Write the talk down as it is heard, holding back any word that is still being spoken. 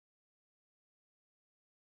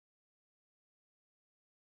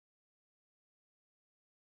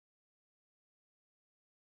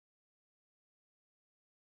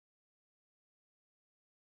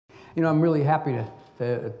You know, I'm really happy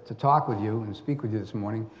to talk with you and speak with you this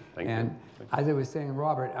morning. Thank you. As I was saying,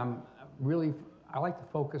 Robert, I like to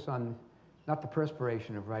focus on not the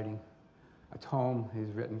perspiration of writing a tome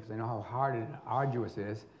he's written, because I know how hard and arduous it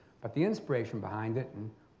is, but the inspiration behind it and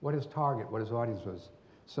what his target, what his audience was.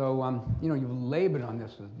 So, you know, you've labored on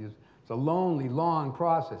this. It's a lonely, long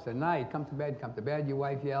process. At night, come to bed, your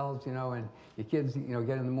wife yells, you know, and your kids, you know,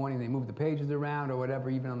 get in the morning, they move the pages around or whatever,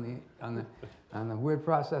 even on the word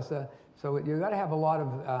processor. So you've got to have a lot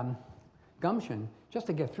of gumption just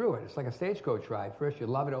to get through it. It's like a stagecoach ride. First you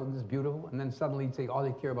love it, oh, this is beautiful, and then suddenly you say all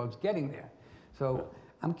you care about is getting there. So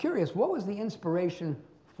I'm curious, what was the inspiration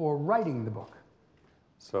for writing the book?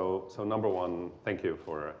 So number one, thank you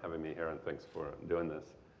for having me here, and thanks for doing this.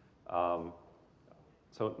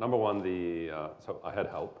 So number one, so I had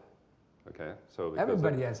help. Okay, so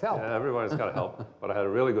everybody has help. Yeah, everybody's got help, but I had a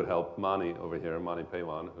really good help. Mani over here, Mani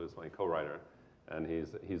Paywan, who's my co-writer, and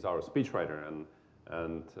he's our speechwriter,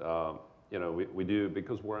 and you know, we do,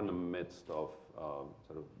 because we're in the midst of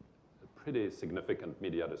sort of pretty significant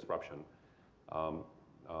media disruption,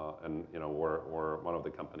 and you know, we're one of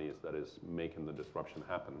the companies that is making the disruption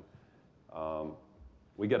happen.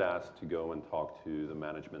 We get asked to go and talk to the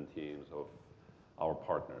management teams of our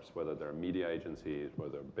partners, whether they're media agencies,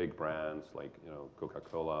 whether they're big brands like, you know,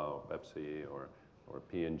 Coca-Cola or Pepsi or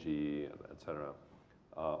P&G, et cetera,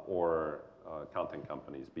 or content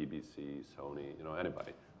companies, BBC, Sony, you know,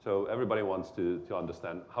 anybody. So everybody wants to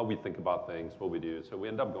understand how we think about things, what we do. So we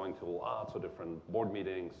end up going to lots of different board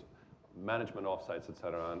meetings, management offsites, et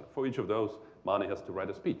cetera. And for each of those, Mani has to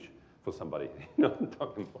write a speech for somebody, you know,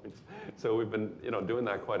 talking points. So we've been, you know, doing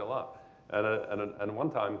that quite a lot. And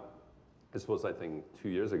one time, this was, I think, 2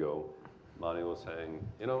 years ago, Mani was saying,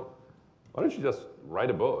 you know, why don't you just write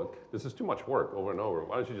a book? This is too much work over and over.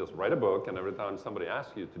 Why don't you just write a book, and every time somebody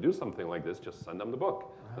asks you to do something like this, just send them the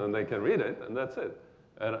book. And they can read it, and that's it.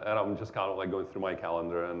 And I'm just kind of like going through my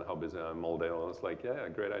calendar and how busy I am all day. And I was like, yeah,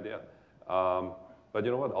 great idea. But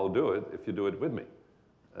you know what? I'll do it if you do it with me.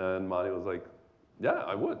 And Mani was like, yeah,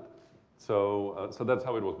 I would. So that's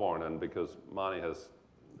how it was born. And because Mani has,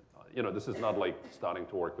 you know, this is not like starting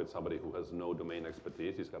to work with somebody who has no domain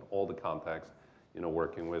expertise. He's got all the context, you know,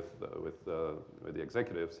 working with the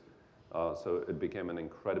executives. So it became an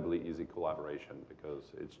incredibly easy collaboration,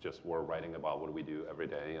 because it's just we're writing about what we do every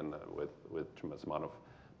day, and with tremendous amount of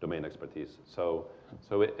domain expertise. So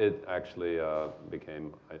it actually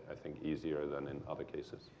became, I think, easier than in other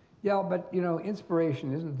cases. Yeah, but you know,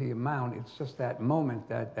 inspiration isn't the amount, it's just that moment,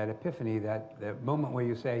 that epiphany, that moment where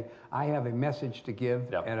you say, I have a message to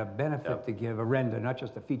give and a benefit to give, a render, not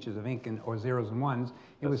just the features of ink or zeros and ones.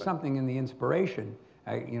 It was something in the inspiration.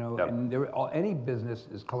 You know, and any business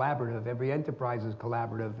is collaborative, every enterprise is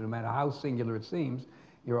collaborative, no matter how singular it seems.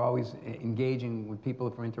 You're always engaging with people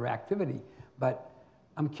for interactivity. But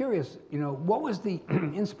I'm curious, you know, what was the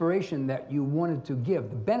inspiration that you wanted to give,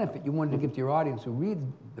 the benefit you wanted to give to your audience who reads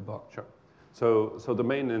the book? Sure. So the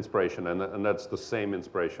main inspiration, and that's the same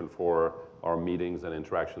inspiration for our meetings and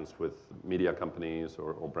interactions with media companies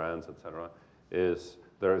or brands, et cetera, is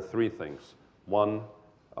there are three things. One,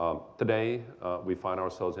 today we find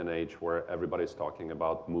ourselves in an age where everybody's talking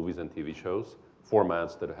about movies and TV shows,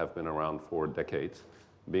 formats that have been around for decades,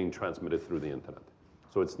 being transmitted through the internet.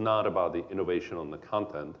 So it's not about the innovation on the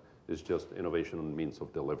content, it's just innovation on means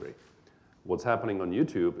of delivery. What's happening on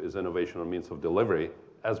YouTube is innovation on means of delivery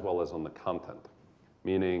as well as on the content.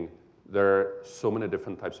 Meaning there are so many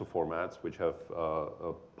different types of formats which have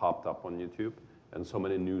popped up on YouTube, and so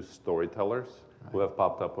many new storytellers who have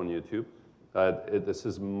popped up on YouTube. This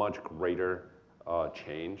is much greater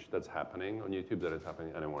change that's happening on YouTube than is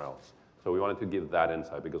happening anywhere else. So we wanted to give that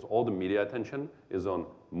insight, because all the media attention is on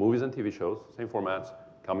movies and TV shows, same formats,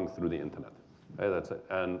 coming through the internet. Okay, that's it.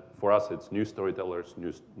 And for us, it's new storytellers,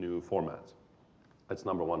 new formats. That's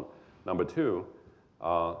number one. Number two,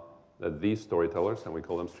 that these storytellers, and we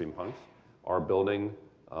call them streampunks, are building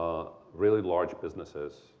really large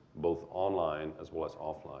businesses, both online as well as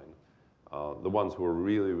offline. The ones who are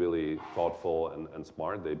really, really thoughtful and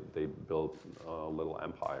smart, they build little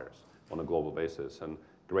empires on a global basis. And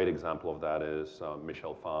great example of that is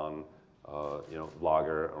Michelle Phan, you know,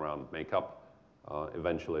 vlogger around makeup,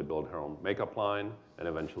 eventually build her own makeup line, and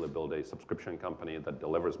eventually build a subscription company that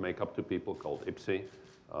delivers makeup to people called Ipsy,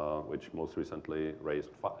 which most recently raised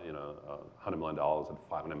 $100 million at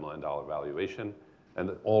 $500 million valuation.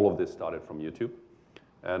 And all of this started from YouTube.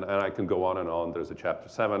 And I can go on and on. There's a chapter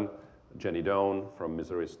 7, Jenny Doan from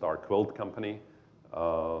Missouri Star Quilt Company,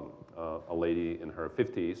 a lady in her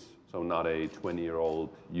 50s, so not a 20-year-old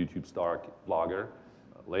YouTube star vlogger,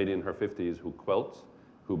 a lady in her 50s who quilts,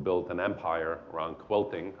 who built an empire around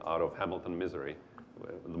quilting out of Hamilton, Missouri.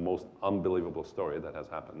 The most unbelievable story that has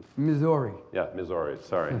happened. Missouri. Yeah, Missouri,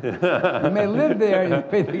 sorry. You may live there, you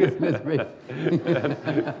may think it's Missouri.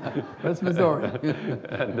 That's Missouri.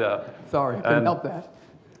 And, Sorry, I couldn't help that.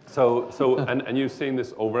 And you've seen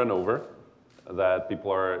this over and over, that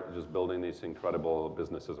people are just building these incredible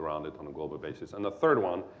businesses around it on a global basis. And the third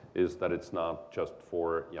one is that it's not just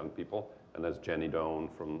for young people. And as Jenny Doan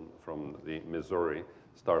from the Missouri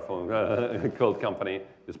Starphone quilt company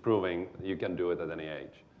is proving, you can do it at any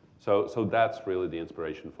age. So that's really the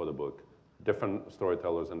inspiration for the book. Different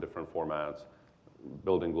storytellers in different formats,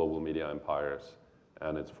 building global media empires,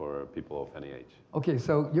 and it's for people of any age. Okay,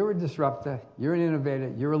 so you're a disruptor, you're an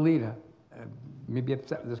innovator, you're a leader. Maybe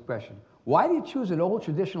upset with this question. Why do you choose an old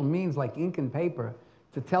traditional means like ink and paper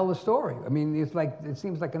to tell the story? I mean, it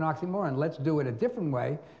seems like an oxymoron. Let's do it a different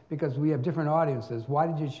way because we have different audiences. Why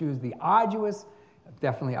did you choose the arduous,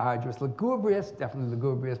 definitely arduous, lugubrious, definitely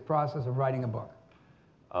lugubrious process of writing a book?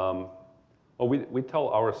 Well, we tell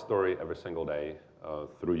our story every single day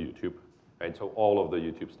through YouTube, right? So all of the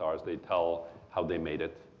YouTube stars, they tell how they made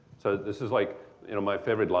it. So this is like, my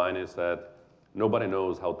favorite line is that nobody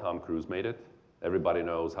knows how Tom Cruise made it. Everybody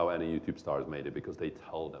knows how any YouTube stars made it because they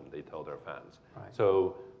tell their fans. Right.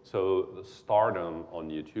 So the stardom on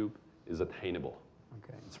YouTube is attainable.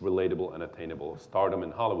 Okay. It's relatable and attainable. Stardom in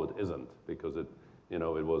Hollywood isn't because it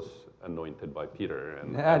was anointed by Peter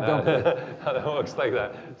and it looks like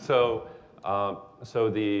that. So our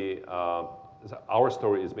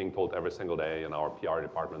story is being told every single day, and our PR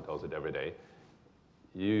department tells it every day.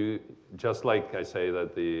 Just like I say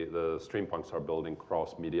that the Streampunks are building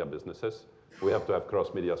cross-media businesses, we have to have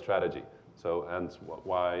cross-media strategy. So, and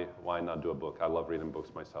why not do a book? I love reading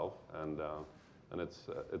books myself, and I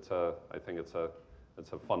think it's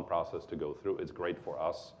a fun process to go through. It's great for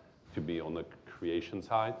us to be on the creation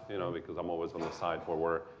side, because I'm always on the side where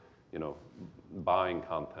we're, buying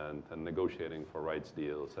content and negotiating for rights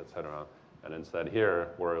deals, et cetera. And instead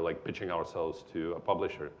here, we're like pitching ourselves to a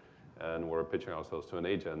publisher, and we're pitching ourselves to an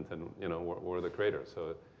agent, and we're the creators.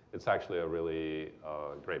 So it's actually a really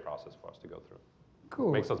great process for us to go through.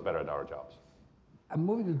 Cool. Makes us better at our jobs. I'm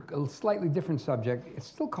moving to a slightly different subject. It's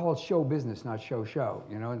still called show business, not show,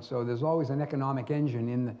 and so there's always an economic engine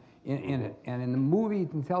in it. And in the movie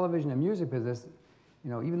and television and music business,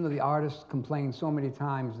 even though the artists complained so many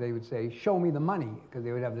times, they would say, "Show me the money," because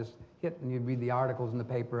they would have this hit, and you'd read the articles in the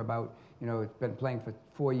paper about, it's been playing for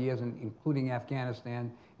 4 years, including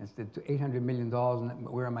Afghanistan, and it's $800 million, and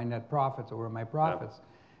where are my net profits, or where are my profits?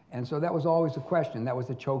 Yeah. And so that was always the question. That was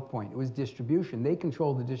the choke point. It was distribution. They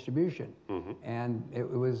controlled the distribution, and it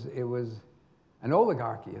was an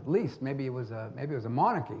oligarchy, at least. Maybe it was a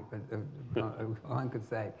monarchy, but one could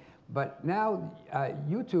say. But now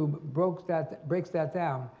YouTube breaks that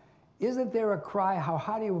down. Isn't there a cry?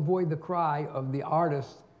 How do you avoid the cry of the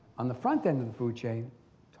artist on the front end of the food chain,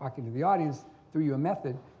 talking to the audience through your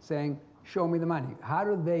method, saying, "Show me the money"? How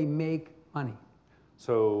do they make money?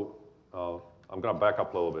 So I'm going to back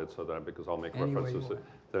up a little bit because I'll make references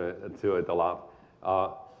to it a lot.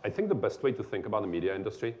 I think the best way to think about the media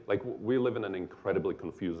industry, like we live in an incredibly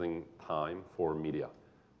confusing time for media,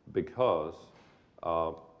 because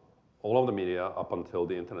all of the media up until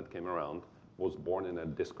the internet came around was born in a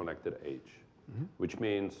disconnected age, which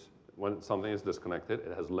means when something is disconnected,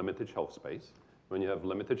 it has limited shelf space. When you have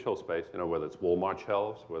limited shelf space, whether it's Walmart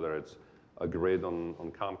shelves, whether it's a grid on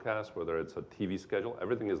Comcast, whether it's a TV schedule,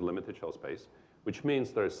 everything is limited shelf space, which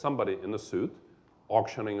means there's somebody in a suit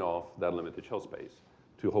auctioning off that limited shelf space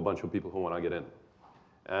to a whole bunch of people who want to get in.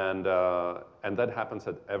 And that happens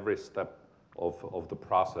at every step of the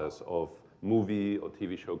process of movie or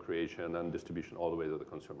TV show creation and distribution all the way to the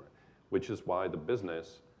consumer, which is why the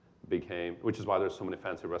business which is why there's so many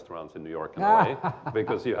fancy restaurants in New York and LA,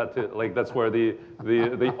 because you had to, that's where the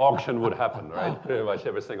auction would happen, right? Pretty much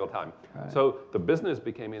every single time. Right. So the business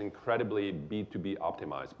became an incredibly B2B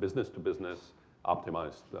optimized, business to business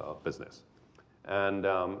optimized business. And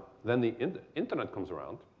then the internet comes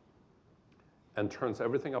around and turns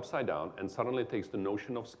everything upside down, and suddenly takes the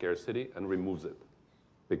notion of scarcity and removes it,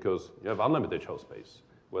 because you have unlimited shelf space.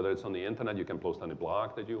 Whether it's on the internet, you can post any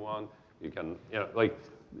blog that you want. You can,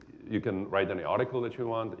 you can write any article that you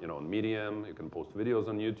want, on Medium. You can post videos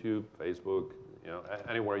on YouTube, Facebook,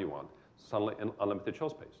 anywhere you want. Suddenly, unlimited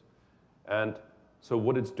shelf space. And so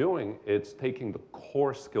what it's doing, it's taking the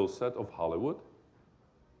core skill set of Hollywood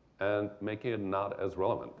and making it not as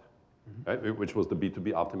relevant, right? Which was the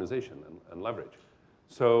B2B optimization and leverage.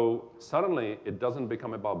 So suddenly, it doesn't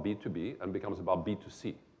become about B2B and becomes about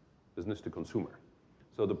B2C, business to consumer.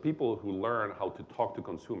 So the people who learn how to talk to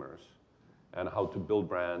consumers and how to build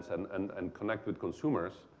brands and connect with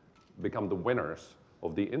consumers become the winners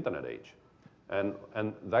of the internet age. And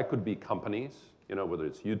that could be companies, whether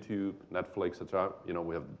it's YouTube, Netflix, etc.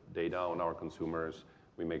 We have data on our consumers.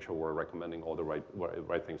 We make sure we're recommending all the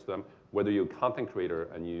right things to them. Whether you're a content creator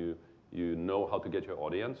and you know how to get your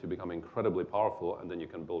audience, you become incredibly powerful, and then you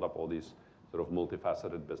can build up all these sort of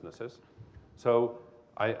multifaceted businesses. So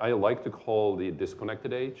I like to call the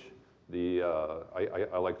disconnected age,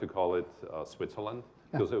 I like to call it Switzerland,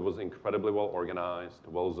 because it was incredibly well organized,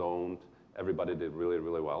 well zoned. Everybody did really,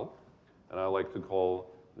 really well. And I like to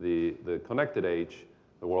call the connected age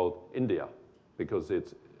the world India, because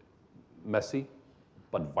it's messy,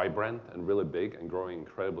 but vibrant and really big and growing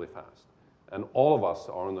incredibly fast. And all of us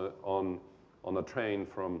are on a train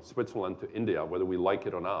from Switzerland to India, whether we like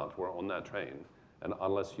it or not, we're on that train. And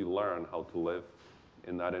unless you learn how to live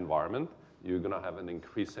in that environment, you're gonna have an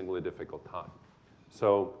increasingly difficult time.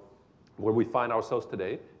 So where we find ourselves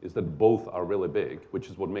today is that both are really big, which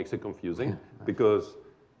is what makes it confusing, because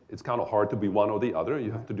it's kind of hard to be one or the other.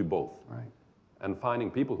 You have to do both. Right. And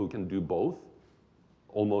finding people who can do both,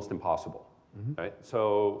 almost impossible. Right?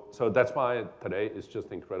 So that's why today is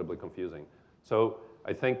just incredibly confusing. So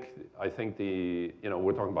I think we're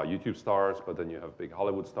talking about YouTube stars, but then you have big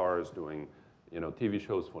Hollywood stars doing TV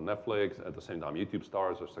shows for Netflix. At the same time, YouTube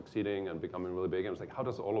stars are succeeding and becoming really big. And it's like, how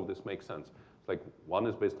does all of this make sense? It's like one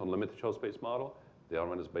is based on limited show space model, the other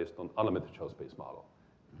one is based on unlimited show space model.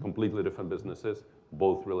 Completely different businesses,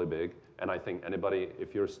 both really big. And I think anybody,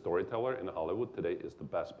 if you're a storyteller in Hollywood, today is the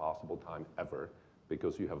best possible time ever,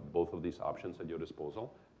 because you have both of these options at your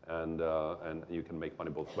disposal, and you can make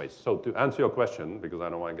money both ways. So to answer your question, because I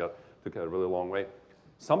know I took a really long way,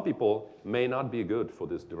 some people may not be good for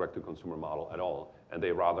this direct-to-consumer model at all, and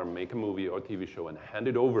they rather make a movie or TV show and hand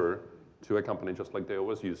it over to a company just like they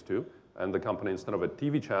always used to, and the company, instead of a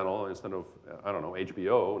TV channel, instead of, I don't know,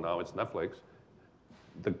 HBO, now it's Netflix,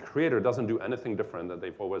 the creator doesn't do anything different than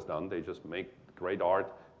they've always done. They just make great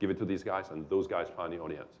art, give it to these guys, and those guys find the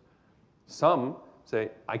audience. Some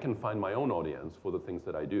say, I can find my own audience for the things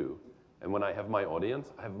that I do. And when I have my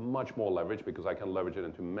audience, I have much more leverage, because I can leverage it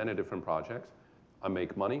into many different projects. I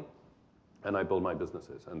make money, and I build my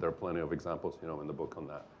businesses. And there are plenty of examples in the book on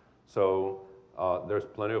that. So there's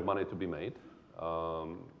plenty of money to be made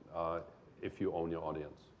if you own your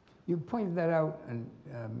audience. You pointed that out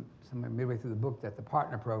somewhere midway through the book, that the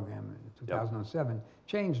partner program in 2007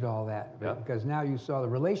 changed all that, right? Because now you saw the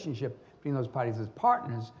relationship between those parties as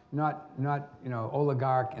partners, not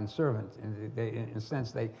oligarch and servant. In a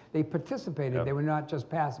sense, they participated. They were not just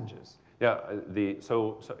passengers. Yeah,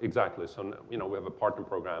 so exactly. So we have a partner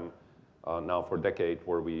program now for a decade,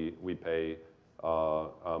 where we pay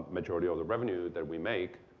a majority of the revenue that we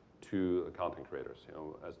make to content creators,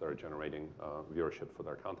 as they're generating viewership for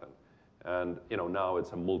their content. And now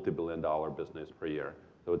it's a multi-billion-dollar business per year.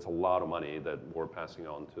 So it's a lot of money that we're passing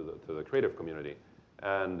on to the creative community.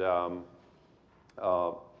 And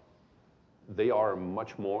they are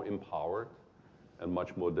much more empowered and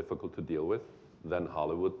much more difficult to deal with than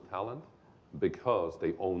Hollywood talent, because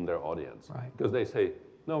they own their audience. Right. Because they say,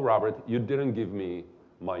 no, Robert, you didn't give me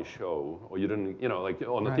my show, or you didn't, like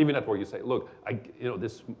on the TV network, you say, look,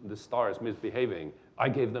 this star is misbehaving. I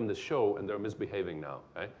gave them this show, and they're misbehaving now.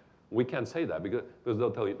 Right? We can't say that, because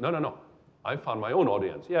they'll tell you, no, I found my own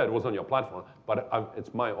audience. Yeah, it was on your platform, but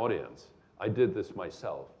it's my audience. I did this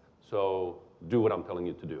myself, so do what I'm telling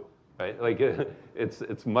you to do. Right? Like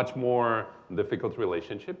it's much more difficult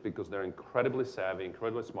relationship, because they're incredibly savvy,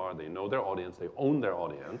 incredibly smart. They know their audience, they own their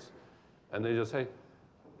audience, and they just say,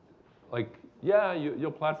 like, yeah,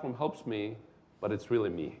 your platform helps me, but it's really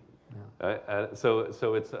me. Yeah. Right?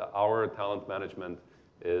 So it's our talent management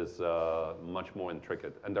is much more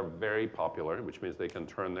intricate, and they're very popular, which means they can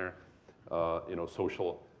turn their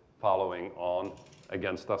social following on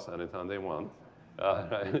against us anytime they want.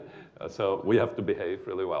 So we have to behave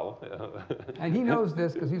really well. And he knows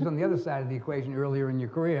this, because he's on the other side of the equation earlier in your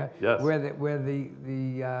career, where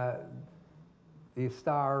the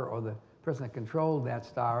star, or the person that controlled that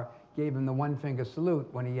star, gave him the one-finger salute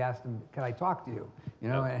when he asked him, "Can I talk to you?"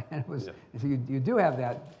 And it was so you do have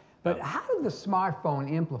that. But how did the smartphone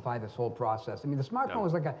amplify this whole process? I mean, the smartphone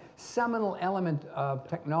was like a seminal element of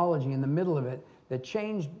technology in the middle of it that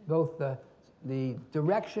changed both the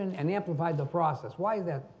direction and amplified the process. Why is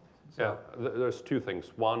that so? Yeah, there's two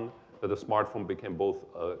things. One, that the smartphone became both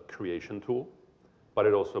a creation tool, but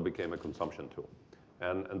it also became a consumption tool.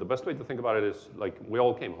 And the best way to think about it is, like, we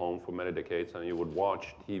all came home for many decades, and you would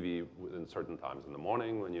watch TV within certain times. In the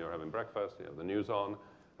morning, when you're having breakfast, you have the news on,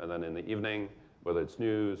 and then in the evening, whether it's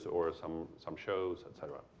news or some shows,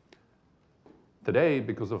 etc. Today,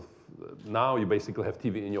 because of now you basically have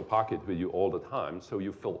TV in your pocket with you all the time, so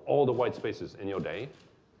you fill all the white spaces in your day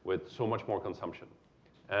with so much more consumption.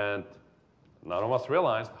 And none of us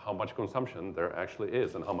realized how much consumption there actually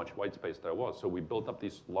is and how much white space there was. So we built up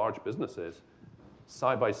these large businesses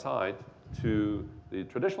side by side to the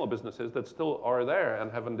traditional businesses that still are there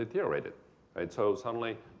and haven't deteriorated, right? So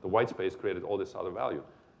suddenly the white space created all this other value.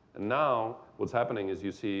 And now what's happening is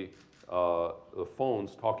you see the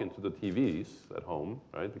phones talking to the TVs at home,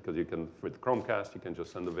 right? Because you can, with Chromecast, you can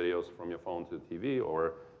just send the videos from your phone to the TV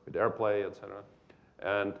or with AirPlay, et cetera.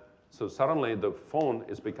 And so suddenly the phone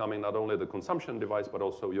is becoming not only the consumption device, but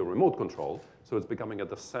also your remote control. So it's becoming at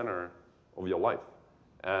the center of your life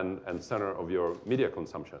and center of your media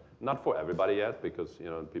consumption. Not for everybody yet, because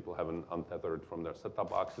people haven't untethered from their set-top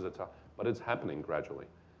boxes, et cetera, but it's happening gradually.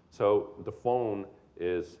 So the phone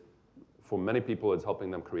is, for many people, it's helping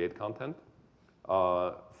them create content.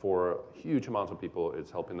 For huge amounts of people,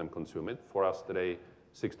 it's helping them consume it. For us today,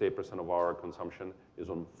 68% of our consumption is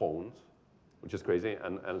on phones, which is crazy,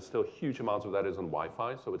 and still huge amounts of that is on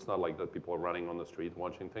Wi-Fi, so it's not like that people are running on the street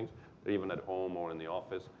watching things. They're even at home or in the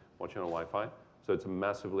office watching on Wi-Fi. So it's a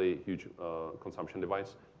massively huge consumption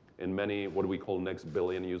device. In many, what we call next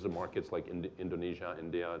billion user markets like Indonesia,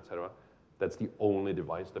 India, et cetera, that's the only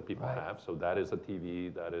device that people have. So that is a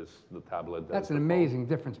TV, that is the tablet. That's an amazing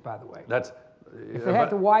difference, by the way. That's, if they had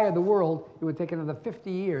to wire the world, it would take another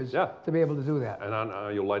 50 years to be able to do that.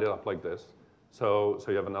 And you light it up like this. So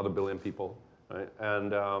you have another billion people, right?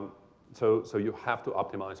 And so you have to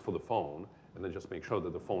optimize for the phone, and then just make sure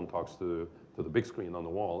that the phone talks to the big screen on the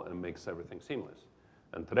wall and makes everything seamless.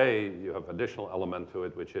 And today, you have additional element to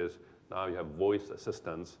it, which is now you have voice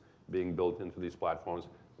assistants being built into these platforms,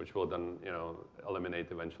 which will then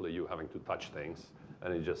eliminate eventually you having to touch things,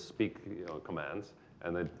 and you just speak commands,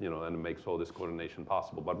 and it and it makes all this coordination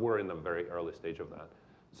possible. But we're in a very early stage of that.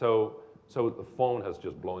 So the phone has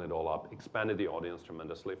just blown it all up, expanded the audience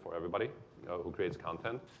tremendously for everybody who creates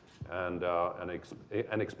content, and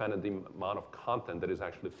expanded the amount of content that is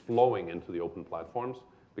actually flowing into the open platforms,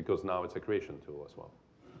 because now it's a creation tool as well.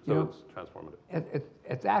 So it's transformative.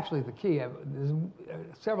 It's actually the key. There's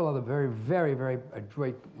several other very, very, very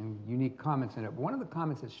adroit and unique comments in it. But one of the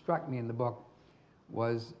comments that struck me in the book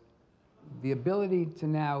was the ability to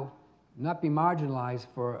now not be marginalized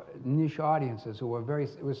for niche audiences who were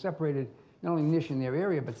it was separated, not only niche in their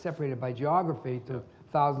area, but separated by geography to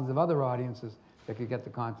thousands of other audiences that could get the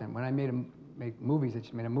content. When I make movies,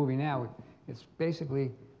 it's made a movie now, it's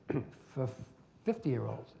basically for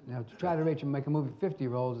 50-year-olds. Now, to try to make a movie for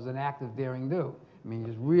 50-year-olds is an act of daring do. I mean,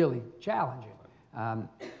 it's really challenging.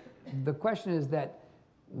 The question is that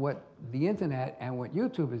what the internet and what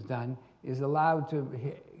YouTube has done is allowed to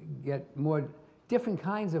get more different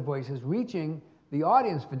kinds of voices, reaching the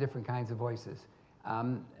audience for different kinds of voices.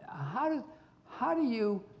 How do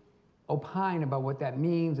you opine about what that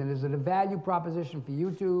means? And is it a value proposition for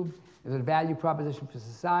YouTube? Is it a value proposition for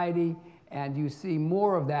society? And do you see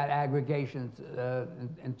more of that aggregation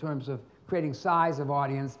in terms of creating size of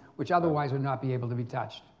audience, which otherwise would not be able to be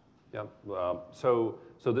touched? Yeah, so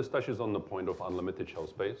this touches on the point of unlimited shelf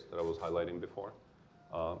space that I was highlighting before,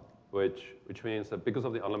 which means that because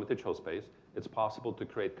of the unlimited shelf space, it's possible to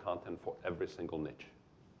create content for every single niche.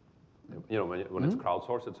 When it's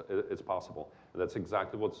crowdsourced, it's possible. And that's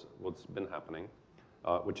exactly what's been happening,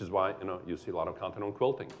 which is why you see a lot of content on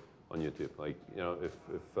quilting on YouTube. Like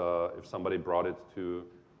if somebody brought it to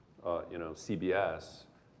CBS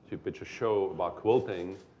to pitch a show about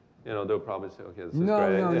quilting, they'll probably say, okay, this is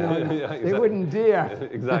great. No. Yeah, exactly. They wouldn't dare.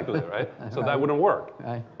 Exactly, right? So that wouldn't work.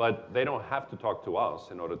 Right. But they don't have to talk to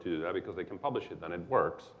us in order to do that, because they can publish it, then it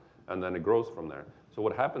works, and then it grows from there. So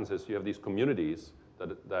what happens is you have these communities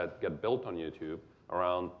that get built on YouTube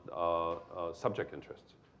around subject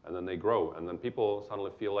interests, and then they grow, and then people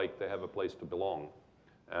suddenly feel like they have a place to belong.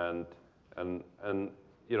 And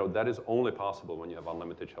that is only possible when you have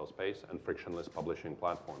unlimited shelf space and frictionless publishing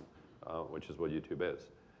platform, which is what YouTube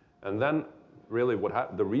is. And then really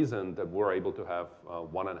the reason that we're able to have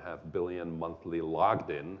 1.5 billion monthly logged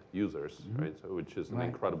in users, right, so, which is an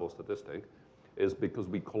incredible statistic, is because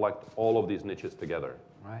we collect all of these niches together.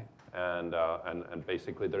 Right. And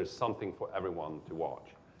basically there's something for everyone to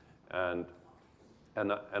watch. And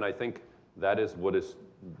I think that is what is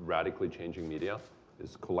radically changing media,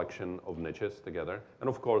 is collection of niches together. And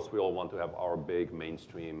of course, we all want to have our big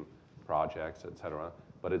mainstream projects, et cetera,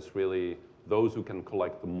 but it's really those who can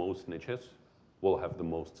collect the most niches will have the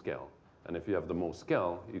most scale. And if you have the most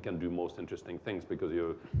scale, you can do most interesting things, because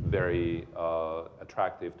you're very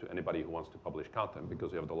attractive to anybody who wants to publish content,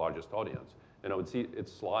 because you have the largest audience.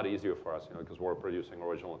 It's a lot easier for us, because we're producing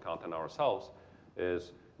original content ourselves,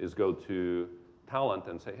 is is go to talent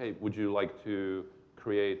and say, hey, would you like to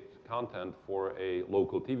create content for a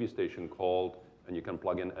local TV station called, and you can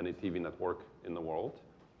plug in any TV network in the world,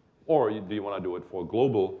 or do you want to do it for a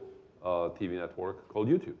global TV network called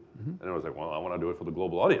YouTube? And I was like, well, I want to do it for the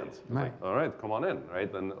global audience. Right. Like, all right, come on in,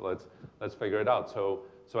 right? Then let's figure it out. So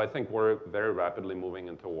I think we're very rapidly moving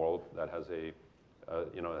into a world that has it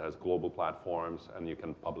has global platforms, and you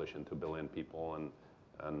can publish into 1 billion people and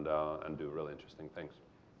do really interesting things.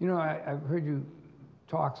 You know, I've heard you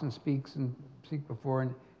talks and speak before,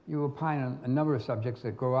 and you opine on a number of subjects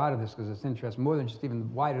that grow out of this because it's interesting, more than just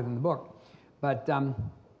even wider than the book. But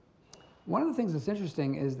one of the things that's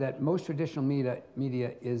interesting is that most traditional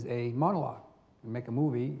media is a monologue. You make a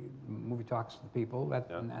movie, the movie talks to the people,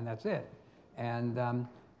 and that's it. And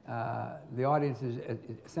the audience is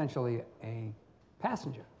essentially a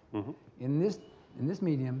passenger. In this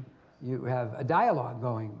medium, you have a dialogue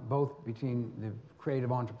going, both between the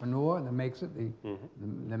creative entrepreneur that makes it,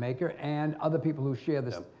 the maker, and other people who share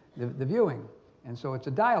this, the viewing. And so it's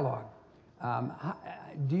a dialogue.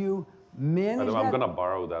 Do you manage that? I'm going to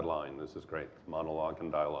borrow that line. This is great. Monologue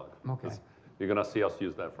and dialogue. Okay. You're going to see us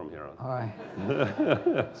use that from here on. All right.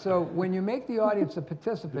 So when you make the audience a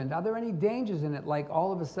participant, are there any dangers in it? Like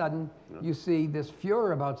all of a sudden you see this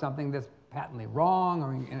furor about something that's patently wrong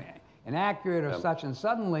or inaccurate or such, and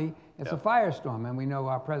suddenly it's a firestorm. And we know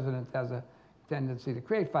our president has a tendency to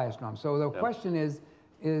create firestorms. So the question is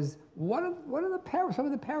what are the perils, some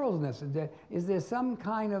of the perils in this? Is there some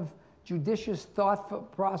kind of judicious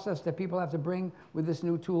thought process that people have to bring with this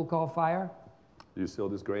new tool called fire? Do you see all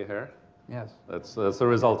this gray hair? Yes. That's a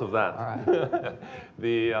result of that. All right.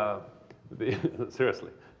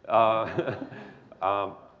 Seriously.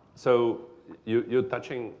 So you're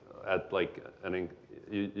touching at like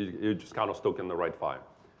you're just kind of stoking the right fire.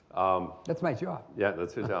 That's my job. Yeah,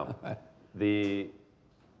 that's your job.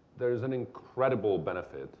 There's an incredible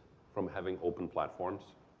benefit from having open platforms,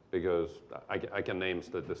 because I can name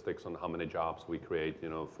statistics on how many jobs we create,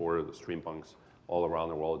 for the stream punks all around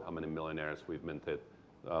the world, how many millionaires we've minted,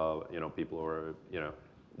 people who are,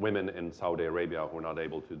 women in Saudi Arabia who are not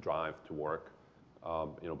able to drive to work,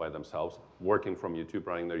 by themselves, working from YouTube,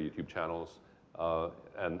 running their YouTube channels,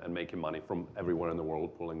 and making money from everywhere in the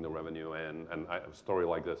world, pulling the revenue in, and I have a story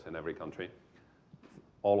like this in every country.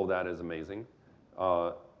 All of that is amazing.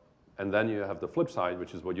 And then you have the flip side,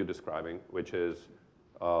 which is what you're describing, which is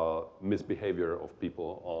misbehavior of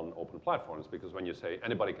people on open platforms. Because when you say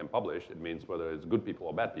anybody can publish, it means whether it's good people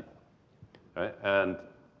or bad people. Right? And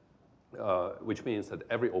which means that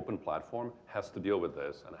every open platform has to deal with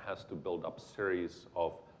this and has to build up a series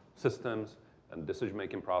of systems and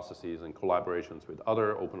decision-making processes and collaborations with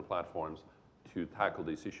other open platforms to tackle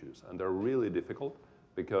these issues. And they're really difficult,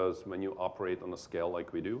 because when you operate on a scale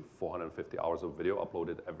like we do, 450 hours of video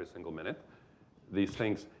uploaded every single minute, these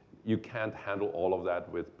things, you can't handle all of that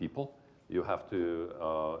with people. You have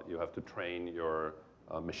to train your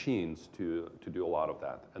machines to do a lot of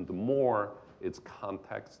that. And the more it's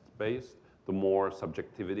context-based, the more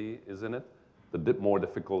subjectivity is in it, the more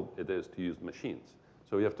difficult it is to use machines.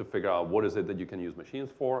 So you have to figure out what is it that you can use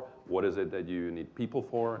machines for, what is it that you need people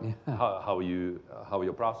for, how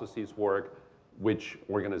your processes work, which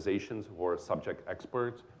organizations who are subject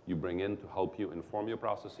experts you bring in to help you inform your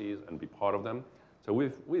processes and be part of them. So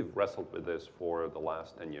we've wrestled with this for the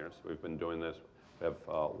last 10 years. We've been doing this. We have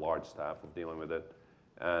a large staff of dealing with it,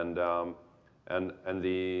 and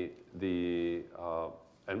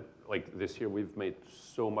like this year we've made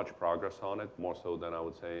so much progress on it, more so than I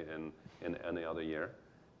would say in any other year,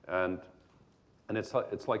 and it's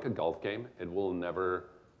like a golf game. It will never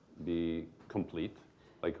be complete.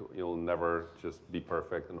 Like, you'll never just be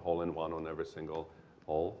perfect and hole-in-one on every single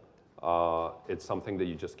hole. It's something that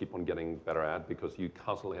you just keep on getting better at, because you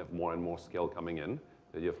constantly have more and more scale coming in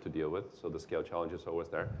that you have to deal with. So the scale challenge is always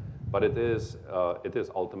there. But it is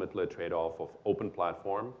ultimately a trade-off of open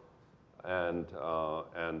platform and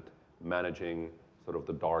managing sort of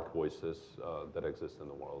the dark voices that exist in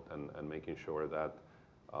the world, and making sure that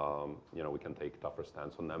we can take tougher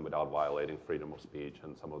stance on them without violating freedom of speech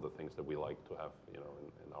and some of the things that we like to have, in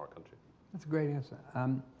our country. That's a great answer.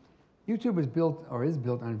 YouTube is built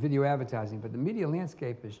on video advertising, but the media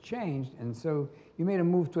landscape has changed, and so you made a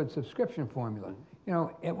move towards subscription formula.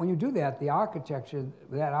 When you do that,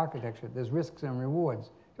 there's risks and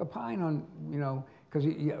rewards. Opine on, because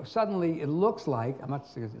suddenly it looks like, I'm not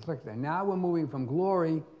saying it's like that. Now we're moving from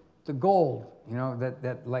glory to gold,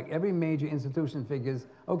 that like every major institution figures,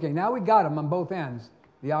 okay, now we got them on both ends.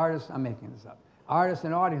 The artists, I'm making this up, artists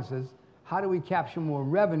and audiences, how do we capture more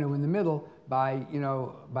revenue in the middle by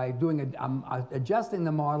doing adjusting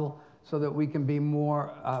the model so that we can be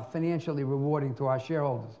more financially rewarding to our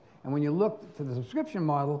shareholders. And when you look to the subscription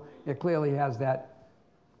model, it clearly has that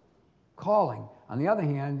calling. On the other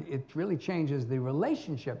hand, it really changes the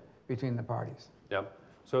relationship between the parties. Yeah.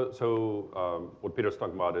 So what Peter's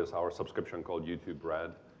talking about is our subscription called YouTube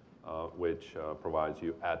Red, which provides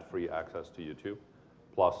you ad-free access to YouTube,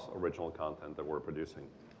 plus original content that we're producing.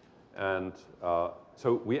 And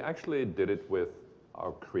so we actually did it with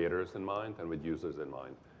our creators in mind and with users in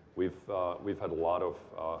mind. We've had a lot of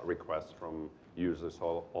requests from users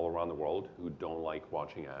all around the world who don't like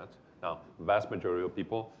watching ads. Now, the vast majority of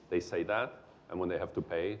people, they say that, and when they have to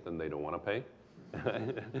pay, then they don't want to pay.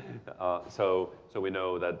 So we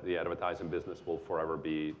know that the advertising business will forever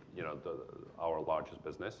be, our largest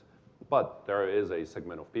business. But there is a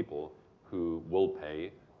segment of people who will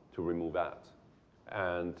pay to remove ads.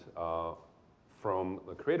 And from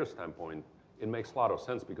the creator standpoint, it makes a lot of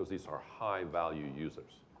sense because these are high-value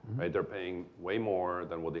users. Mm-hmm. Right? They're paying way more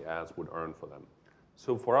than what the ads would earn for them.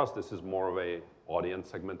 So for us, this is more of a audience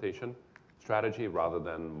segmentation strategy rather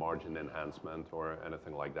than margin enhancement or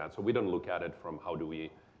anything like that. So we don't look at it from how do we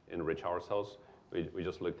enrich ourselves. We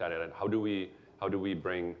just looked at it at how do we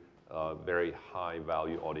bring a very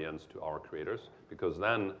high-value audience to our creators? Because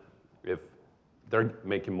then, if they're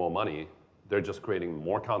making more money, they're just creating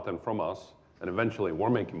more content from us, and eventually we're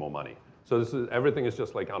making more money. So everything is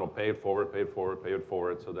just like kind of pay it forward, pay it forward, pay it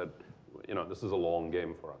forward, so that this is a long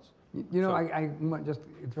game for us. I might just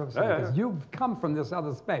interrupt because you've come from this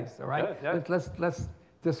other space, all right? Yeah. Let's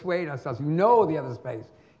dissuade ourselves. You know the other space.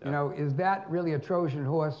 Yeah. Is that really a Trojan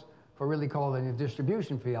horse for really calling a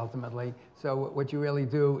distribution fee ultimately? So what you really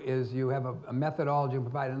do is you have a methodology to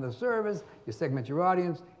provide another service, you segment your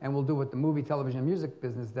audience, and we'll do what the movie, television, and music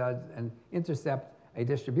business does and intercept a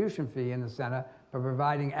distribution fee in the center for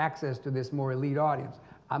providing access to this more elite audience.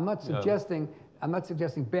 I'm not suggesting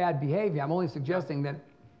bad behavior. I'm only suggesting that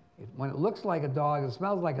when it looks like a dog, it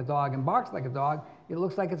smells like a dog, and barks like a dog, it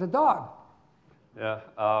looks like it's a dog. Yeah,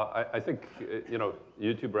 I think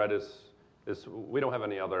YouTube Red is we don't have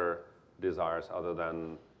any other desires other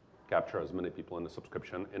than capture as many people in the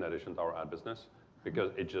subscription in addition to our ad business,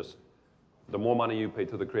 because the more money you pay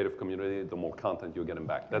to the creative community, the more content you're getting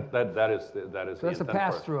back. That is. So that's a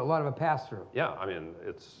pass through. A lot of a pass through. Yeah, I mean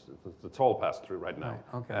it's all pass through right now.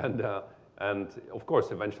 Right, okay. And of course,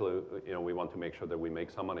 eventually, we want to make sure that we make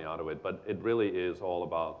some money out of it. But it really is all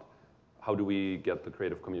about how do we get the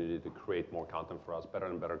creative community to create more content for us, better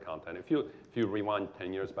and better content. If you rewind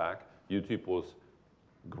 10 years back, YouTube was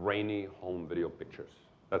grainy home video pictures.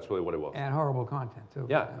 That's really what it was. And horrible content too.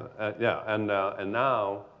 Yeah, and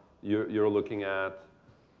now you're looking at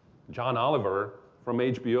John Oliver from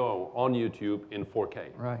HBO on YouTube in 4K.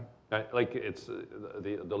 Right. Like it's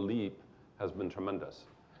the leap has been tremendous.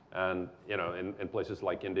 And in places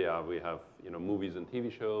like India, we have movies and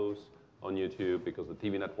TV shows on YouTube because the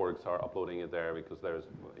TV networks are uploading it there because there's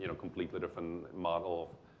completely different model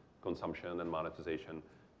of consumption and monetization.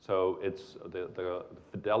 So it's the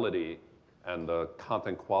fidelity and the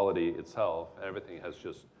content quality itself, everything has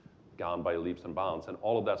just gone by leaps and bounds, and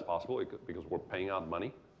all of that's possible because we're paying out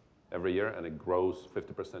money every year, and it grows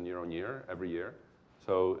 50% year on year every year.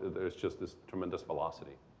 So there's just this tremendous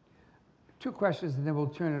velocity. 2 questions, and then we'll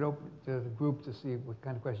turn it open to the group to see what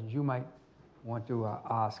kind of questions you might want to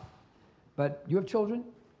ask. But you have children?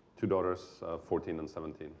 2 daughters, 14 and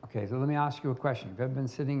 17. Okay, so let me ask you a question. Have you ever been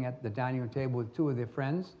sitting at the dining room table with 2 of their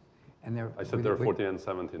friends? And I said they're 14 and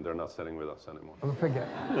 17. They're not sitting with us anymore. Oh, forget.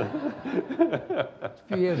 A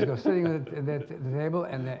few years ago, sitting at the table,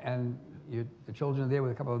 and the children are there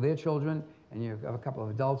with a couple of their children, and you have a couple of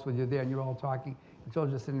adults with you there, and you're all talking. The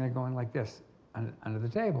children are sitting there going like this under the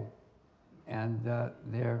table. And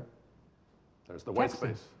there's the white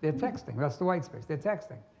space. They're texting. That's the white space. They're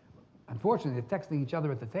texting. Unfortunately, they're texting each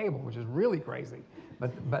other at the table, which is really crazy.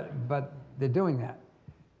 But they're doing that.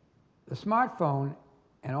 The smartphone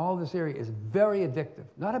and all this area is very addictive.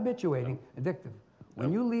 Not habituating, addictive.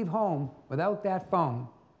 When you leave home without that phone,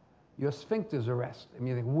 your sphincters arrest. I mean,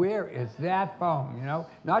 you think, where is that phone?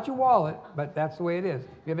 Not your wallet, but that's the way it is.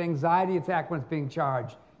 You have an anxiety attack when it's being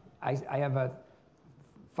charged. I have a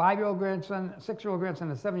 5-year-old grandson, a 6-year-old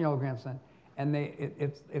grandson, and a 7-year-old grandson, and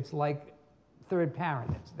it's like third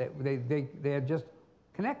parent. They're just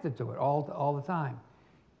connected to it all the time.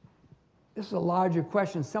 This is a larger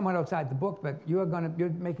question, somewhat outside the book, but you're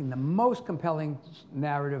making the most compelling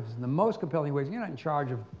narratives in the most compelling ways. You're not in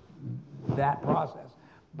charge of that process,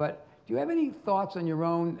 but do you have any thoughts on your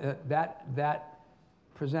own that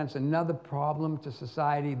presents another problem to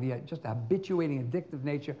society, the just habituating, addictive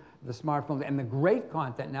nature of the smartphones and the great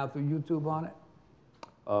content now through YouTube on it?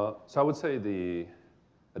 So I would say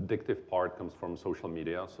addictive part comes from social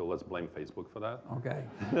media, so let's blame Facebook for that. Okay.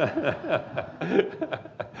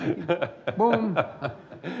 Boom.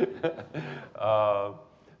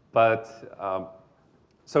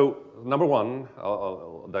 So number one,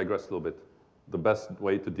 I'll digress a little bit. The best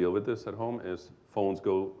way to deal with this at home is phones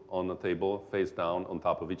go on the table, face down on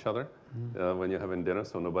top of each other when you're having dinner,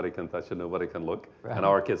 so nobody can touch it, nobody can look. Right. And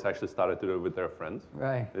our kids actually started to do it with their friends,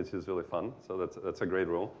 Right. which is really fun. So that's a great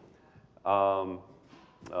rule.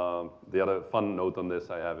 The other fun note on this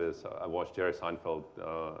I have is I watched Jerry Seinfeld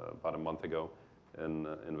about a month ago in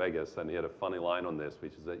Vegas, and he had a funny line on this,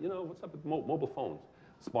 which is that, what's up with mobile phones,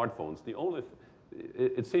 smartphones?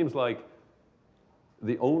 It seems like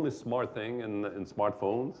the only smart thing in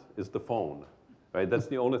smartphones is the phone, right? That's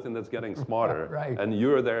the only thing that's getting smarter. Right. And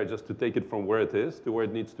you're there just to take it from where it is to where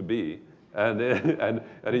it needs to be. And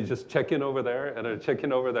you just check in over there and check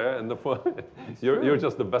in over there, and the phone, you're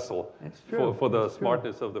just the vessel for the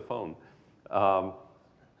smartness of the phone.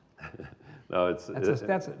 No,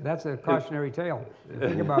 that's a cautionary tale.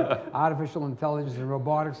 Think about artificial intelligence and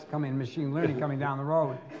robotics machine learning coming down the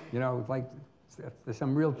road. It's like there's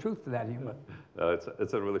some real truth to that humor. No,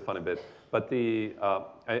 it's a really funny bit. But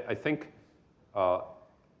I think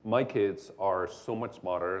my kids are so much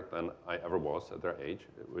smarter than I ever was at their age.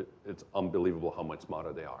 It's unbelievable how much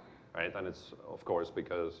smarter they are, right? And it's, of course,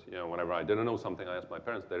 because, whenever I didn't know something, I asked my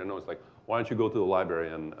parents. They didn't know. It's like, why don't you go to the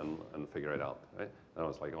library and figure it out, right? And I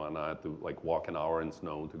was like, well, I had to walk an hour in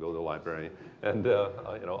snow to go to the library, and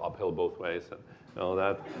uphill both ways, and all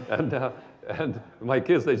that. And my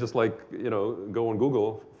kids, they just go on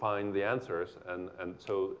Google, find the answers, and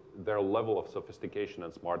so their level of sophistication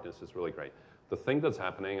and smartness is really great. The thing that's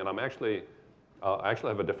happening, and I actually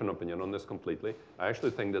have a different opinion on this completely. I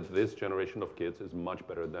actually think that this generation of kids is much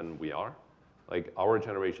better than we are. Like, our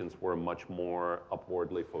generations were much more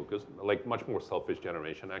upwardly focused, much more selfish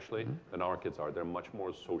generation, actually, than our kids are. They're much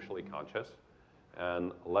more socially conscious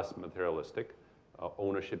and less materialistic.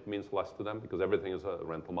 Ownership means less to them because everything is a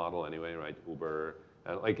rental model anyway, right? Uber,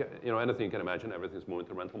 and anything you can imagine, everything's moving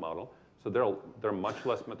to rental model. So they're much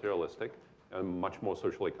less materialistic and much more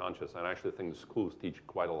socially conscious. And I actually think the schools teach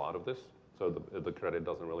quite a lot of this. So the credit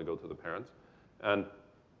doesn't really go to the parents. And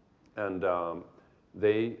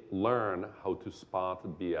they learn how to spot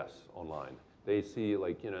BS online. They see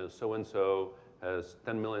so-and-so has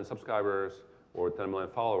 10 million subscribers or 10 million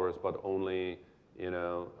followers, but only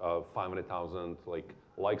 500,000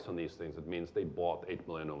 likes on these things. It means they bought 8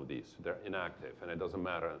 million of these. They're inactive, and it doesn't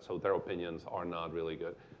matter. And so their opinions are not really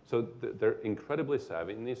good. So they're incredibly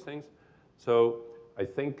savvy in these things. So I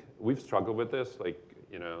think we've struggled with this.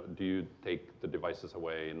 Do you take the devices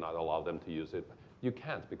away and not allow them to use it? You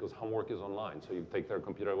can't, because homework is online. So you take their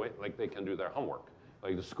computer away, they can do their homework.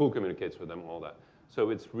 The school communicates with them, all that. So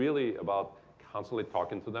it's really about constantly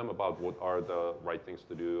talking to them about what are the right things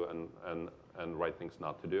to do and right things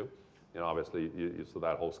not to do. Obviously, you saw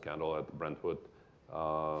that whole scandal at Brentwood,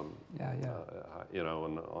 and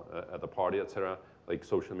at the party, et cetera,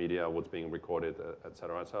 social media, what's being recorded, et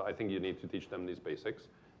cetera. So I think you need to teach them these basics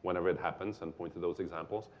whenever it happens and point to those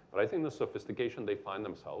examples. But I think the sophistication they find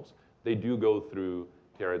themselves, they do go through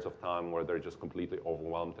periods of time where they're just completely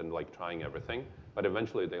overwhelmed and trying everything. But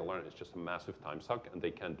eventually they learn it's just a massive time suck and they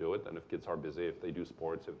can't do it. And if kids are busy, if they do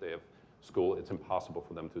sports, if they have school, it's impossible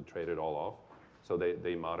for them to trade it all off. So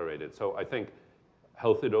they moderate it. So I think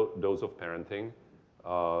healthy dose of parenting,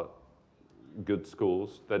 good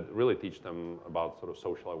schools that really teach them about sort of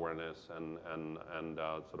social awareness and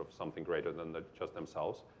sort of something greater than just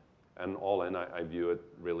themselves. And all in, I view it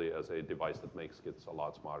really as a device that makes kids a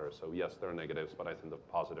lot smarter. So yes, there are negatives, but I think the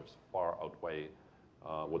positives far outweigh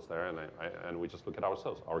what's there. And we just look at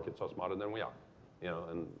ourselves. Our kids are smarter than we are,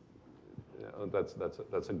 and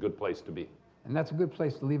that's a good place to be. And that's a good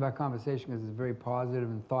place to leave our conversation because it's a very positive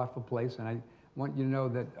and thoughtful place. And I want you to know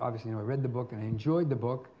that obviously, I read the book and I enjoyed the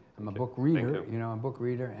book. I'm a book reader, I'm a book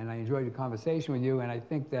reader, and I enjoyed the conversation with you. And I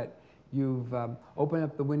think that you've opened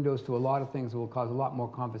up the windows to a lot of things that will cause a lot more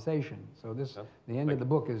conversation. So the end of the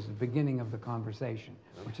book is the beginning of the conversation,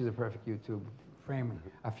 which is a perfect YouTube framing.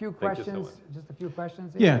 A few questions, just a few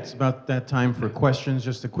questions? Yeah, it's about that time for questions.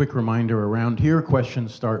 Just a quick reminder around here,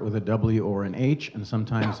 questions start with a W or an H and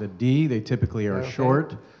sometimes a D. They typically are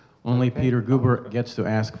short. Only Peter Guber gets to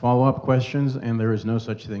ask follow-up questions, and there is no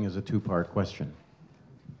such thing as a two-part question.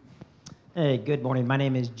 Hey, good morning. My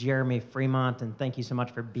name is Jeremy Fremont, and thank you so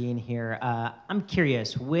much for being here. I'm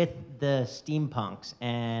curious, with the steampunks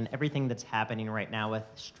and everything that's happening right now with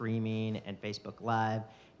streaming and Facebook Live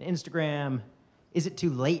and Instagram, is it too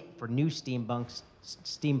late for new steampunks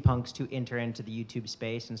to enter into the YouTube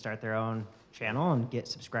space and start their own channel and get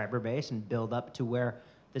subscriber base and build up to where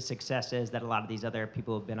the successes that a lot of these other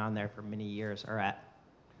people who've been on there for many years are at?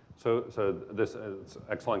 So this is an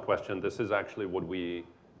excellent question. This is actually what we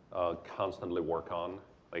constantly work on.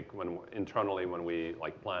 Like internally, when we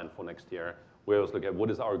like plan for next year, we always look at what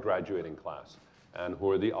is our graduating class and who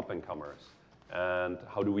are the up-and-comers and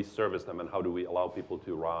how do we service them and how do we allow people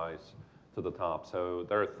to rise to the top. So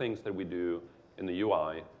there are things that we do in the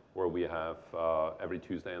UI where we have every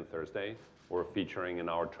Tuesday and Thursday, we're featuring in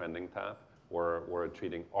our trending tab, where we're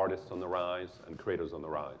treating artists on the rise and creators on the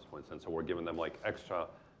rise, for instance. So we're giving them like extra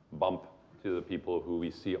bump to the people who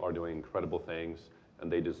we see are doing incredible things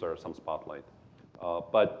and they deserve some spotlight.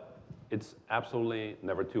 But it's absolutely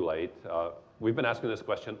never too late. We've been asking this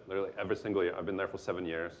question literally every single year. I've been there for 7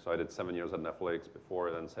 years, so I did 7 years at Netflix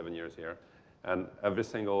before, then 7 years here. And every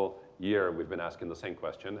single year, we've been asking the same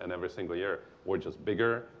question, and every single year, we're just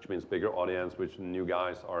bigger, which means bigger audience, which new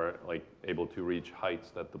guys are like able to reach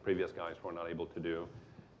heights that the previous guys were not able to do.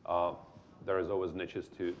 There is always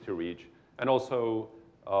niches to reach. And also,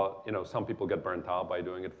 you know, some people get burnt out by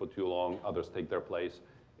doing it for too long, others take their place.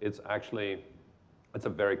 It's a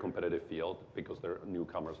very competitive field because there are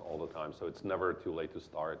newcomers all the time. So it's never too late to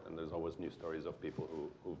start, and there's always new stories of people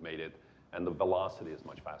who've made it. And the velocity is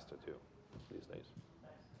much faster too these days.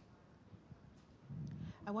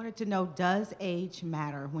 I wanted to know, does age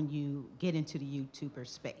matter when you get into the YouTuber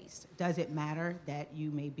space? Does it matter that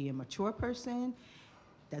you may be a mature person?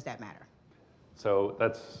 Does that matter? So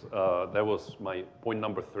that was my point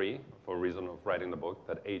number 3 for a reason of writing the book,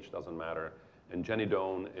 that age doesn't matter. And Jenny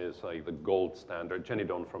Doan is like the gold standard. Jenny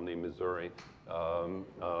Doan from the Missouri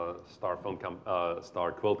Star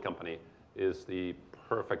Quilt Company is the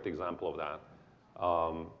perfect example of that.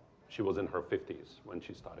 She was in her 50s when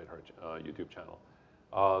she started her YouTube channel.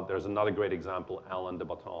 There's another great example, Alain de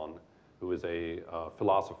Botton, who is a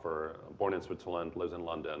philosopher born in Switzerland, lives in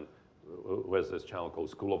London, who has this channel called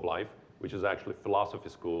School of Life, which is actually a philosophy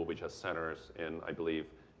school which has centers in, I believe,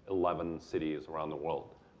 11 cities around the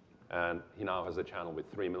world. And he now has a channel with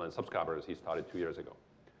 3 million subscribers. He started 2 years ago.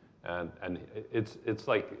 And it's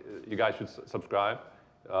like, you guys should subscribe.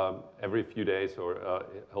 Every few days, or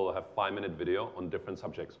he'll have 5-minute video on different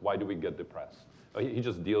subjects. Why do we get depressed? He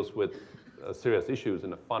just deals with serious issues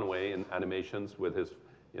in a fun way in animations with his,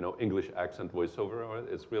 you know, English accent voiceover.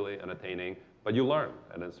 It's really entertaining, but you learn,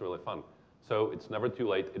 and it's really fun. So it's never too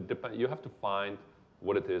late. You have to find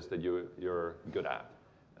what it is that you're good at,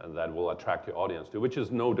 and that will attract your audience to, which is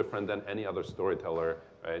no different than any other storyteller,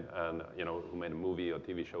 right? And you know, who made a movie or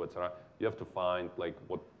TV show, etc. You have to find like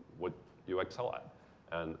what you excel at,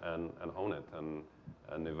 and hone it. And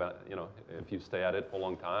you know, if you stay at it for a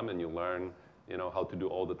long time and you learn, you know, how to do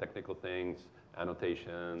all the technical things,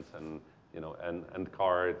 annotations, and you know, and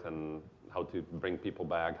cards, and how to bring people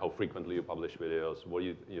back, how frequently you publish videos, what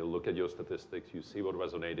you look at your statistics, you see what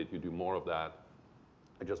resonated, you do more of that.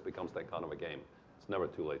 It just becomes that kind of a game. It's never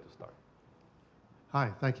too late to start.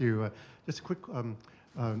 Hi, thank you. Just a quick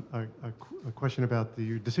a question about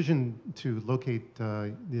the decision to locate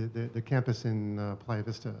the campus in Playa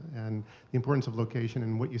Vista and the importance of location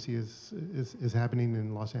and what you see is happening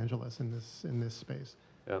in Los Angeles in this space.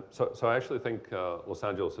 Yeah, so I actually think Los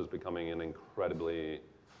Angeles is becoming an incredibly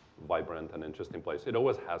vibrant and interesting place. It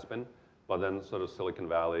always has been, but then sort of Silicon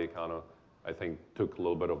Valley kind of, I think, took a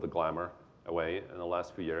little bit of the glamour away in the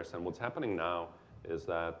last few years. And what's happening now is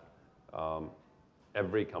that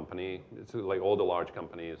every company, it's like all the large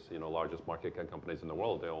companies, you know, largest market cap companies in the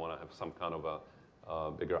world, they all want to have some kind of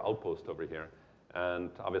a bigger outpost over here.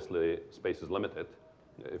 And obviously, space is limited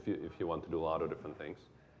if you want to do a lot of different things.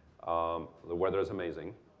 The weather is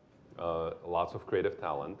amazing. Lots of creative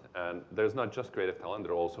talent, and there's not just creative talent,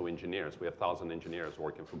 there are also engineers. We have 1,000 engineers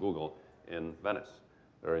working for Google in Venice.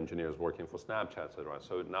 There are engineers working for Snapchat, et cetera.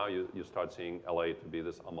 So now you start seeing LA to be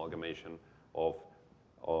this amalgamation of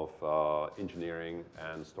engineering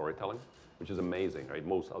and storytelling, which is amazing, right?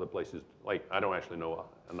 Most other places, like I don't actually know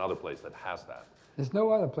another place that has that. There's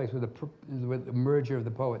no other place with the merger of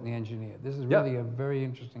the poet and the engineer. This is really a very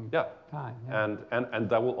interesting time. Yeah. And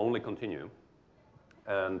that will only continue.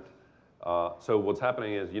 And so what's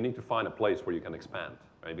happening is you need to find a place where you can expand,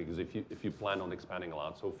 right? Because if you plan on expanding a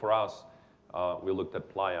lot. So for us, we looked at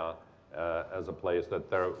Playa as a place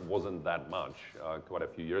that there wasn't that much quite a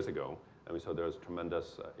few years ago. And we saw there's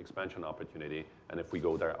tremendous expansion opportunity. And if we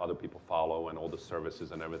go there, other people follow, and all the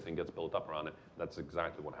services and everything gets built up around it. That's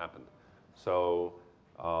exactly what happened. So,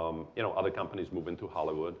 you know, other companies move into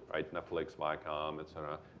Hollywood, right? Netflix, Viacom, et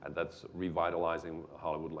cetera. And that's revitalizing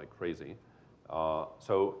Hollywood like crazy.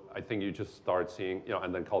 So I think you just start seeing, you know,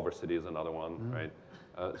 and then Culver City is another one,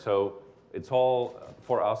 right? So it's all,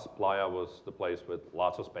 for us, Playa was the place with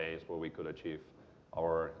lots of space where we could achieve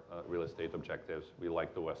our real estate objectives. We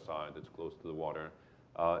like the West Side. It's close to the water.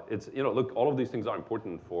 Look, all of these things are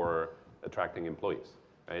important for attracting employees,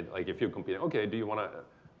 right? Like if you're competing, okay, do you want to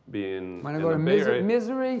be in Want to go to Bay Area?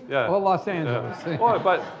 misery Yeah. or Los Angeles? Yeah.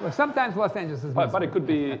 Well, Sometimes Los Angeles is misery. but it could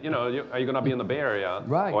be, are you going to be in the Bay Area?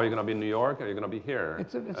 Right. Or are you going to be in New York? Or are you going to be here?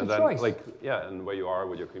 It's a and then, choice. And where you are,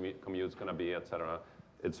 where your commute's going to be, et cetera.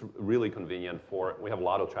 It's really convenient we have a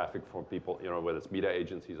lot of traffic for people, whether it's media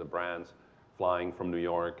agencies or brands flying from New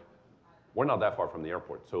York. We're not that far from the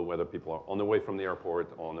airport, so whether people are on the way from the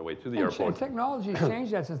airport or on the way to the airport. Technology has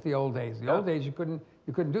changed that since the old days. The old days you couldn't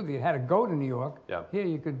do that. You had to go to New York. Yeah. Here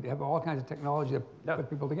you could have all kinds of technology that put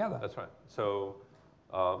people together. That's right. So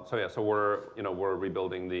we're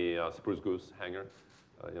rebuilding the Spruce Goose hangar.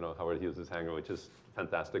 Howard Hughes' hangar, which is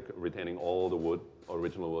fantastic, retaining all the wood,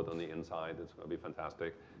 original wood on the inside. It's going to be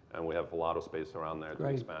fantastic. And we have a lot of space around there to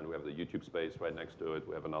expand. We have the YouTube space right next to it.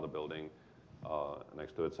 We have another building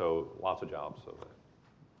next to it. So lots of jobs over there.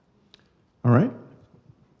 All right.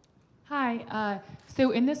 Hi.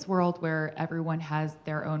 So in this world where everyone has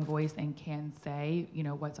their own voice and can say,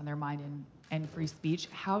 what's on their mind and free speech,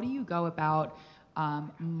 how do you go about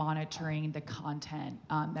monitoring the content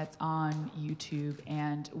that's on YouTube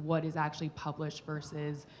and what is actually published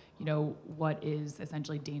versus, what is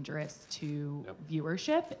essentially dangerous to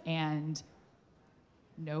viewership, and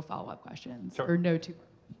no follow-up questions or no two.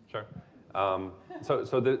 Sure.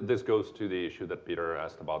 This goes to the issue that Peter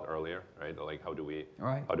asked about earlier, right? Like how do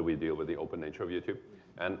we deal with the open nature of YouTube?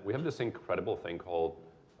 And we have this incredible thing called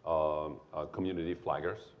community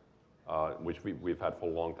flaggers, which we've had for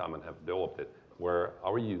a long time and have developed it, where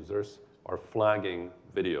our users are flagging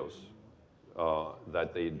videos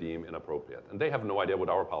that they deem inappropriate. And they have no idea what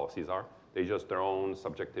our policies are. They just, their own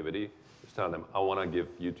subjectivity is telling them, I want to give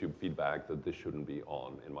YouTube feedback that this shouldn't be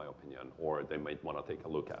on, in my opinion, or they might want to take a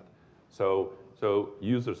look at. So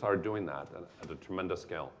users are doing that at a tremendous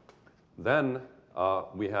scale. Then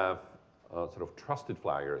we have sort of trusted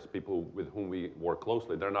flaggers, people with whom we work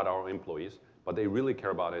closely. They're not our employees, but they really care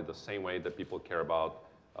about it the same way that people care about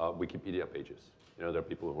Wikipedia pages. There are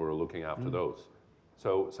people who are looking after those.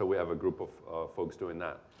 So we have a group of folks doing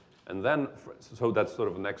that. And then, so that's sort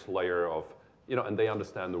of the next layer of, and they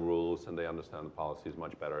understand the rules and they understand the policies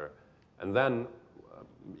much better. And then,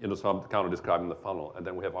 so I'm kind of describing the funnel. And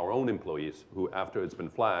then we have our own employees who, after it's been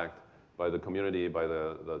flagged by the community, by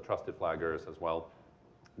the trusted flaggers as well,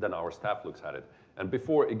 then our staff looks at it. And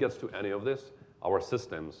before it gets to any of this, our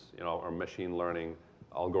systems, our machine learning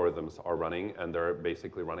algorithms are running, and they're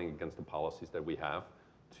basically running against the policies that we have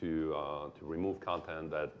to remove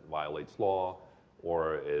content that violates law,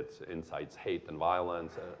 or it incites hate and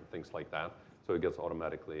violence, things like that. So it gets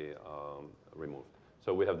automatically removed.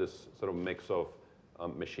 So we have this sort of mix of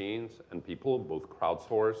machines and people, both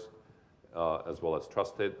crowdsourced, as well as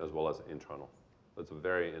trusted, as well as internal. It's a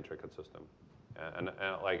very intricate system. And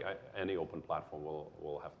like any open platform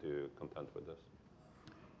will have to contend with this.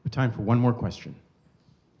 Time for one more question.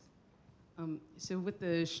 So with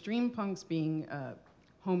the stream punks being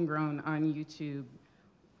homegrown on YouTube,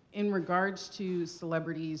 in regards to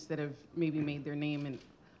celebrities that have maybe made their name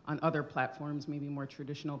on other platforms, maybe more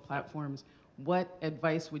traditional platforms, what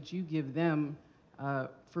advice would you give them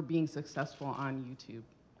for being successful on YouTube?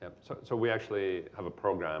 Yeah, so we actually have a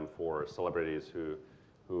program for celebrities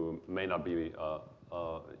who may not be,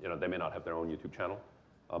 they may not have their own YouTube channel,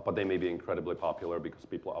 but they may be incredibly popular because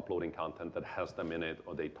people are uploading content that has them in it,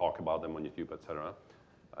 or they talk about them on YouTube, et cetera.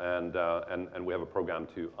 And we have a program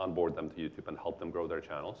to onboard them to YouTube and help them grow their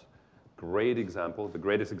channels. Great example, the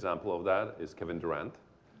greatest example of that is Kevin Durant,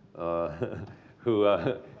 who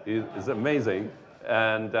is amazing.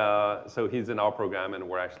 And so he's in our program, and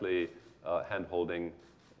we're actually hand-holding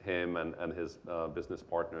him and his business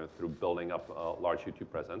partner through building up a large YouTube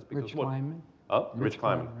presence. Rich Kleiman? Rich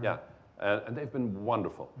Kleiman, yeah. And they've been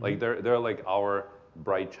wonderful. Mm-hmm. Like they're like our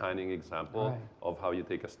bright, shining example of how you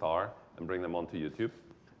take a star and bring them onto YouTube.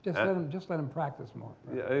 Just let them practice more.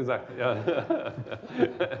 Right? Yeah, exactly. Yeah.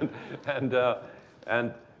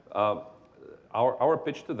 and our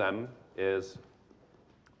pitch to them is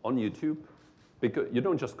on YouTube, because you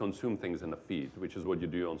don't just consume things in the feed, which is what you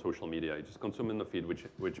do on social media. You just consume in the feed,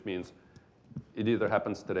 which means it either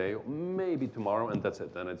happens today or maybe tomorrow, and that's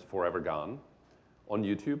it. Then it's forever gone. On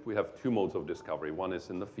YouTube, we have two modes of discovery. One is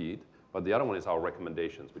in the feed, but the other one is our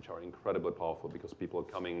recommendations, which are incredibly powerful because people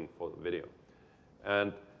are coming for the video.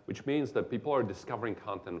 And which means that people are discovering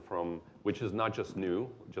content which is not just new,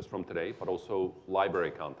 just from today, but also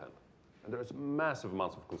library content. And there's massive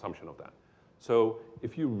amounts of consumption of that. So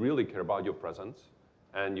if you really care about your presence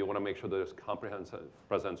and you want to make sure there's comprehensive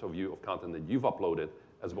presence of view of content that you've uploaded,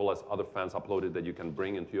 as well as other fans uploaded that you can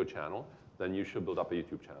bring into your channel, then you should build up a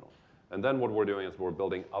YouTube channel. And then what we're doing is we're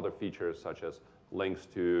building other features such as links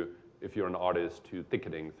to, if you're an artist, to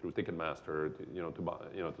ticketing through Ticketmaster,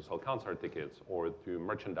 to sell concert tickets, or to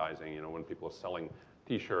merchandising, when people are selling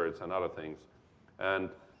T-shirts and other things. And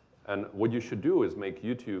what you should do is make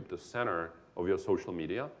YouTube the center of your social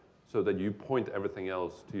media so that you point everything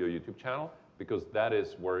else to your YouTube channel, because that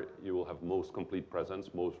is where you will have most complete presence,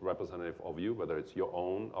 most representative of you, whether it's your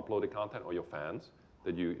own uploaded content or your fans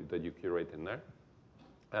that you curate in there.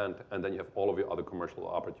 And then you have all of your other commercial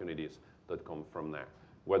opportunities that come from there.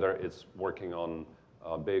 Whether it's working on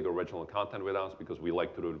big original content with us, because we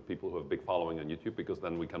like to do people who have big following on YouTube, because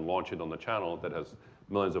then we can launch it on the channel that has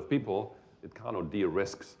millions of people. It kind of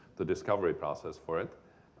de-risks the discovery process for it.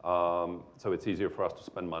 So it's easier for us to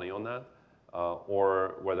spend money on that.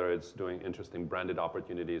 Or whether it's doing interesting branded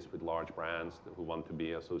opportunities with large brands who want to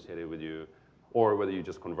be associated with you, or whether you're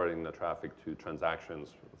just converting the traffic to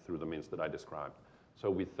transactions through the means that I described. So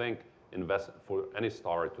we think for any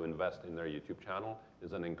star to invest in their YouTube channel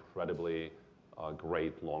is an incredibly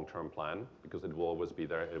great long-term plan, because it will always be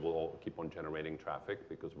there. It will keep on generating traffic,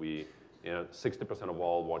 because 60% of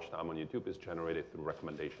all watch time on YouTube is generated through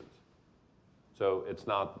recommendations. So it's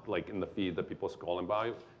not like in the feed that people are scrolling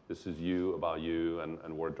by. This is you about you,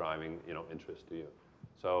 and we're driving interest to you.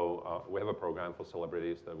 So we have a program for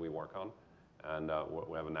celebrities that we work on, and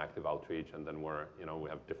we have an active outreach, and then we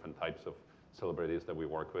have different types of celebrities that we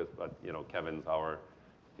work with. But Kevin's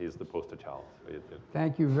he's the poster child.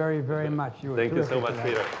 Thank you very, very much. You were Thank you so terrific much,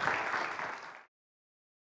 tonight. Peter.